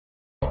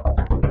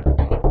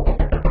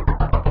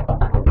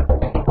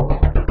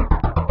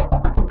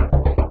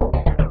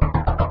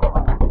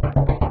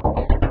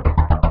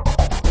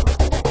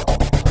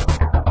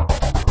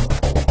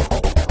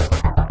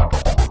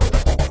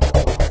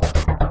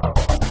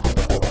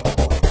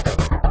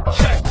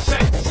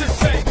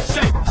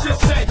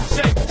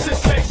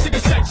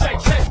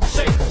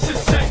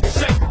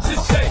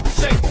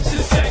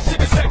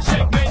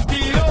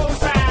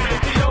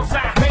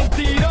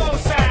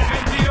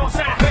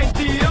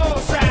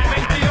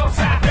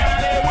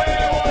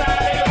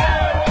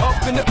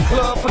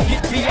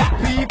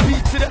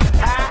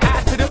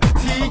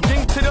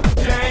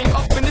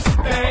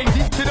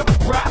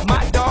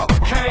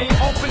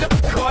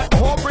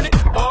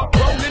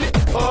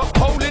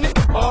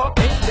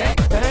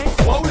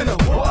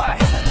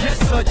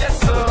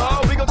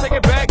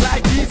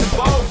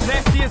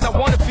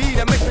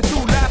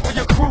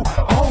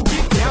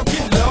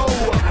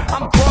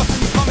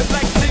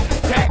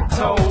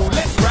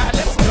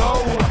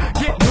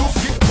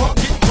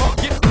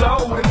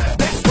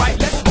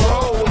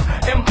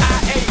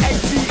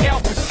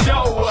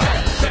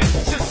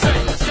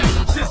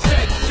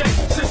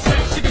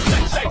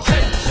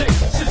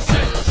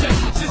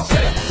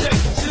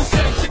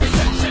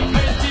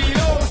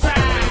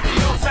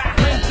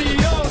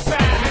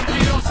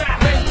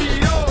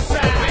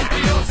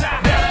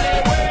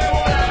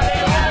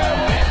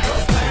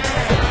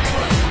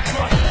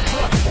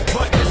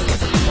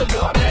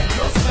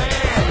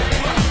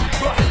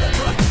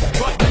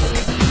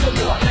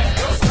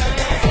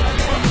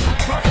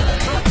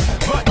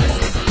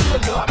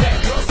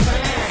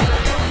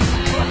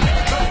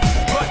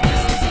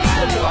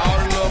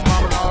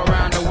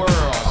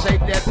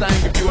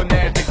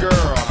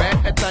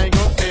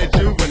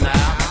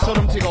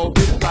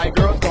like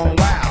girls gone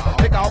wild.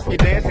 Take off your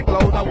dancing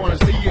clothes, I wanna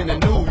see you in the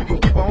nude. You can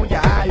keep on your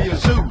high heel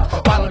shoes.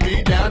 Follow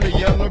me down the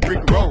yellow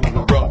brick road.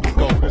 Rough and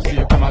go to see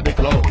you come out the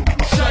club.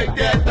 Shake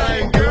that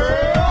thing,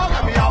 girl.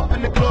 Got me off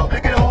in the club,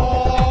 looking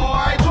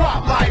hard.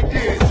 Drop like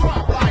this.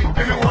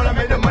 If you wanna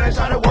make the money,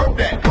 try to work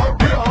that.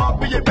 Work real hard,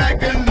 be your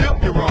back and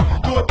lip you run.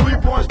 Do a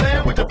 3-point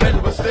stand with your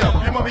pedal but step.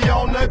 You might be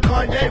on the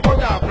Kanye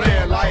workout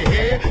plan like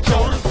head,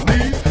 shoulders,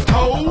 knees,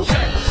 toes.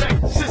 Shake,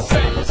 shake, shake,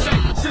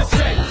 shake, shake,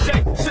 shake,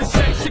 shake, shake,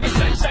 shake,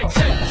 shake,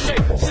 shake,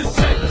 shake,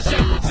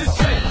 shake, shake,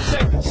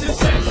 shake,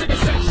 shake, shake,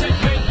 shake, shake,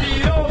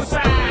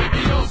 mentirosa,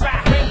 mentirosa,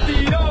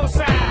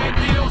 mentirosa,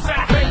 mentirosa,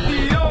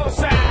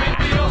 mentirosa,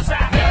 mentirosa.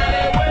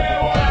 Dale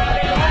huevo,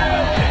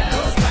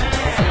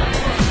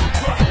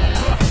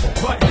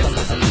 but this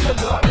is the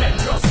Lord that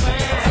goes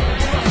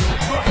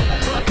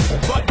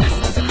but this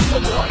is the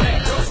Lord that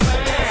goes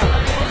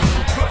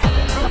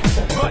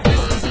but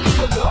this is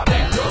the Lord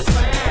that goes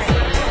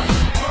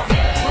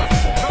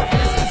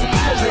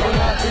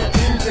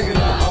Taking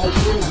out all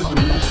girls, it's the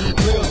real shoot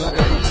players like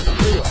I hate to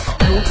feel.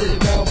 You don't break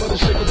it down, but I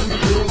shake it to the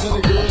girls and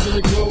the girls in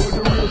the club with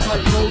the real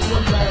tight clothes.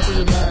 One time for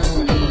your mind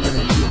on the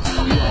internet.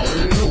 You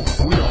already know,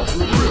 we all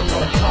for real.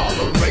 Don't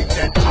tolerate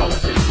that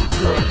talking.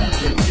 Girl, you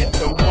can get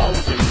the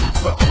walking.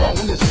 But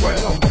throwing this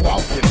sweat on